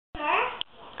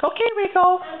Okay,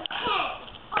 Rico.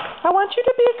 I want you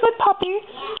to be a good puppy.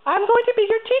 I'm going to be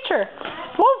your teacher.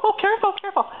 Whoa, careful,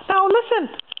 careful. Now listen.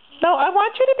 No, I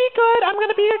want you to be good. I'm going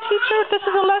to be your teacher. This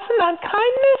is a lesson on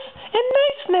kindness and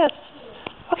niceness.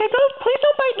 Okay, please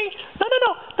don't bite me.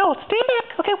 No, stand back.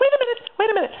 Okay, wait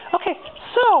a minute. Okay,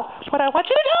 so, what I want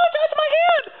you to do, that's my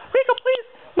hand. Rico, please.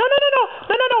 No,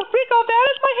 Rico, that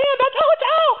is my hand. That's,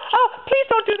 ow, please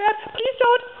don't do that. Please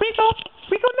don't,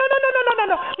 Rico, no,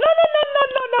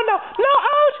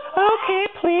 ouch. Okay,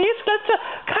 please, that's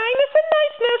kindness and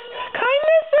niceness,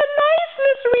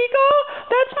 Rico.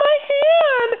 That's my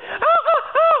hand.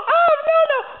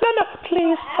 No,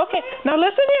 please. Okay, now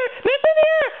listen here.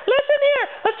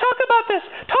 Let's talk about this.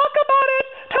 Talk about it.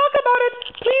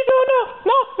 Please,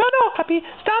 no, puppy.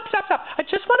 Stop. I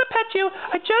just want to pet you.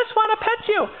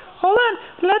 Hold on.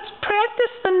 Let's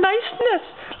practice the niceness.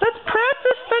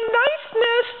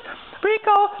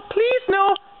 Rico, please,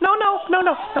 no.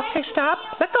 Okay, stop.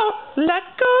 Let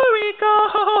go, Rico.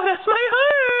 Oh, that's my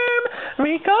arm.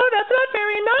 Rico, that's not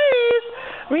very nice.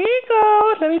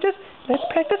 Rico, let's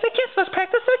practice a kiss. Let's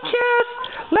practice a kiss.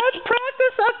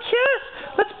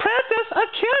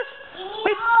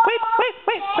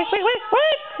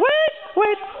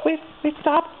 Wait,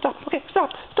 stop. Okay, stop.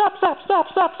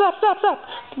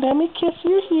 Let me kiss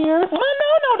you here. No,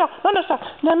 stop.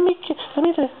 Let me kiss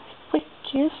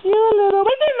you a little.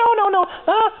 Wait, no.